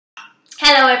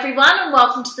Hello everyone and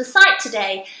welcome to the site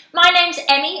today. My name's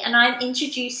Emmy and I'm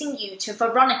introducing you to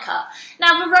Veronica.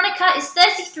 Now Veronica is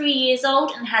 33 years old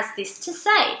and has this to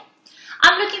say.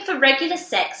 I'm looking for regular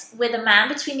sex with a man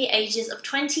between the ages of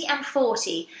 20 and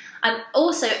 40. I'm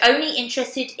also only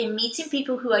interested in meeting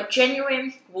people who are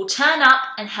genuine, will turn up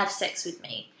and have sex with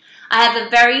me. I have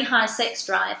a very high sex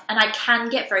drive and I can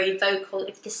get very vocal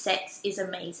if the sex is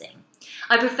amazing.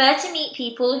 I prefer to meet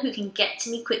people who can get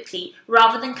to me quickly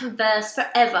rather than converse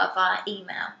forever via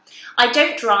email. I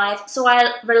don't drive, so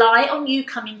I rely on you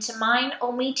coming to mine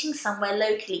or meeting somewhere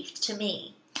locally to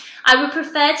me. I would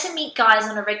prefer to meet guys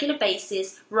on a regular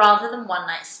basis rather than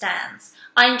one-night stands.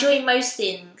 I enjoy most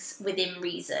things within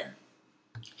reason.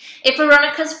 If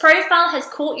Veronica's profile has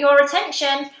caught your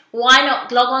attention, why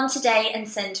not log on today and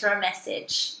send her a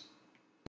message?